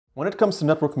When it comes to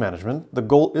network management, the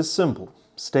goal is simple: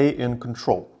 stay in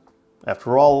control.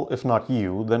 After all, if not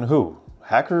you, then who?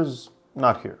 Hackers?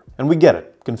 Not here. And we get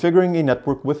it. Configuring a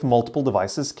network with multiple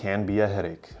devices can be a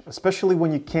headache, especially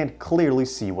when you can't clearly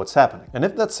see what's happening. And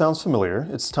if that sounds familiar,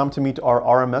 it's time to meet our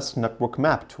RMS Network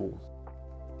Map tool.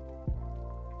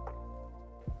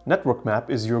 Network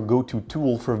Map is your go-to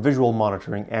tool for visual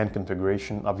monitoring and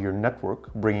configuration of your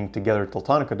network, bringing together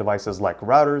Teltonika devices like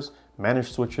routers,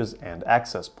 managed switches, and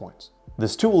access points.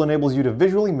 This tool enables you to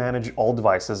visually manage all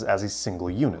devices as a single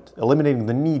unit, eliminating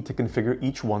the need to configure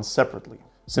each one separately.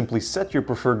 Simply set your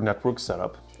preferred network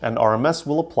setup, and RMS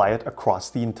will apply it across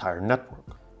the entire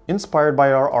network. Inspired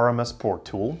by our RMS port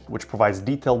tool, which provides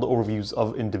detailed overviews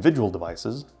of individual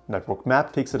devices, Network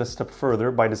Map takes it a step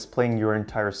further by displaying your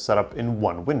entire setup in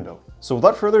one window. So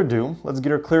without further ado, let's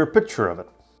get a clear picture of it.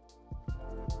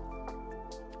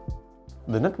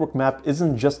 The Network Map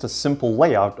isn't just a simple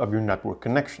layout of your network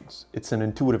connections. It's an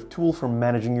intuitive tool for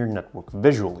managing your network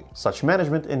visually. Such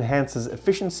management enhances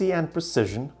efficiency and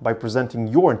precision by presenting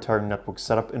your entire network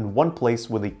setup in one place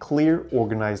with a clear,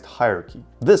 organized hierarchy.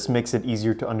 This makes it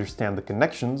easier to understand the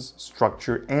connections,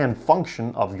 structure, and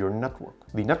function of your network.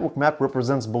 The Network Map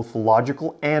represents both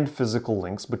logical and physical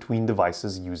links between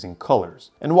devices using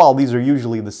colors. And while these are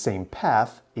usually the same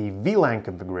path, a VLAN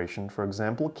configuration, for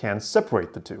example, can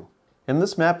separate the two. In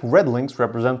this map, red links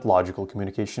represent logical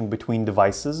communication between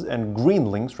devices and green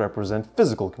links represent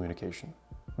physical communication.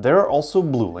 There are also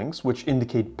blue links, which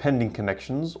indicate pending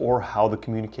connections or how the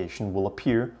communication will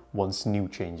appear once new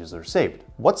changes are saved.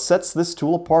 What sets this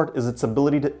tool apart is its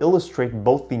ability to illustrate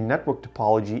both the network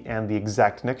topology and the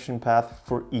exact connection path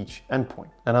for each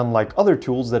endpoint. And unlike other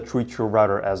tools that treat your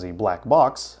router as a black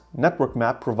box, Network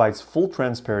Map provides full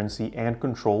transparency and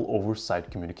control over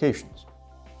site communications.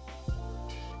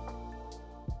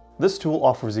 This tool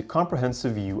offers a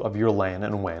comprehensive view of your LAN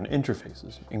and WAN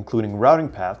interfaces, including routing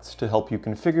paths to help you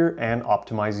configure and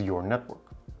optimize your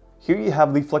network. Here you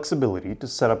have the flexibility to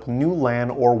set up new LAN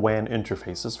or WAN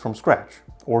interfaces from scratch,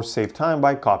 or save time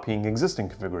by copying existing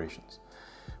configurations.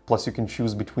 Plus, you can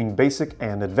choose between basic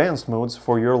and advanced modes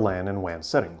for your LAN and WAN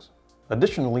settings.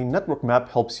 Additionally, Network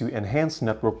Map helps you enhance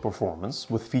network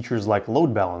performance with features like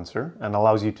load balancer and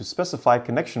allows you to specify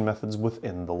connection methods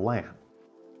within the LAN.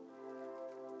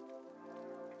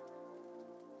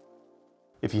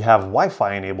 If you have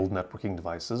Wi-Fi enabled networking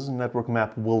devices, Network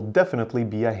Map will definitely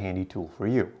be a handy tool for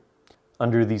you.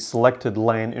 Under the selected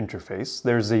LAN interface,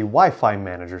 there's a Wi-Fi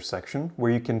manager section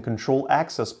where you can control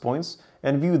access points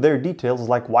and view their details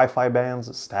like Wi-Fi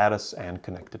bands, status, and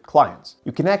connected clients.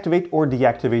 You can activate or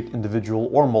deactivate individual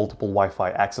or multiple Wi-Fi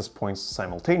access points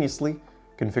simultaneously,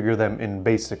 configure them in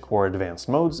basic or advanced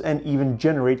modes, and even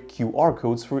generate QR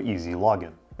codes for easy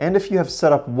login. And if you have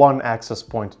set up one access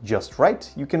point just right,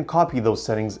 you can copy those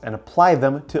settings and apply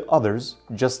them to others,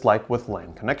 just like with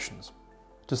LAN connections.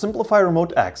 To simplify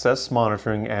remote access,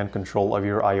 monitoring, and control of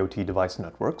your IoT device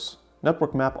networks,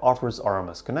 Network Map offers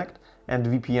RMS Connect and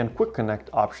VPN Quick Connect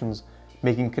options,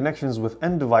 making connections with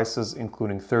end devices,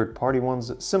 including third-party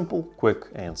ones, simple, quick,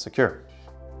 and secure.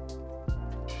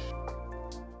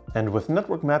 And with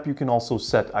Network Map, you can also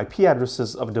set IP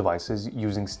addresses of devices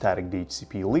using static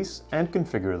DHCP lease and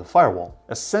configure the firewall.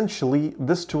 Essentially,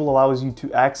 this tool allows you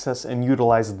to access and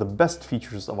utilize the best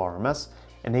features of RMS,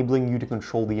 enabling you to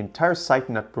control the entire site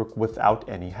network without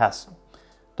any hassle.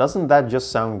 Doesn't that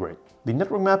just sound great? The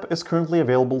Network Map is currently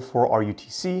available for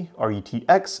RUTC,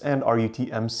 RUTX, and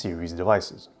RUTM-series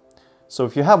devices. So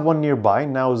if you have one nearby,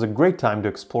 now is a great time to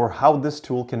explore how this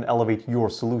tool can elevate your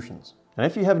solutions. And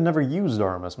if you have never used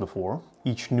RMS before,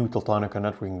 each new Teltonika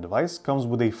networking device comes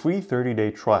with a free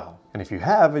 30-day trial. And if you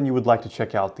have and you would like to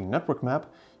check out the Network Map,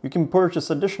 you can purchase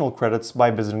additional credits by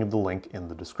visiting the link in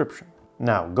the description.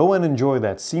 Now, go and enjoy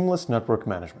that seamless network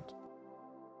management.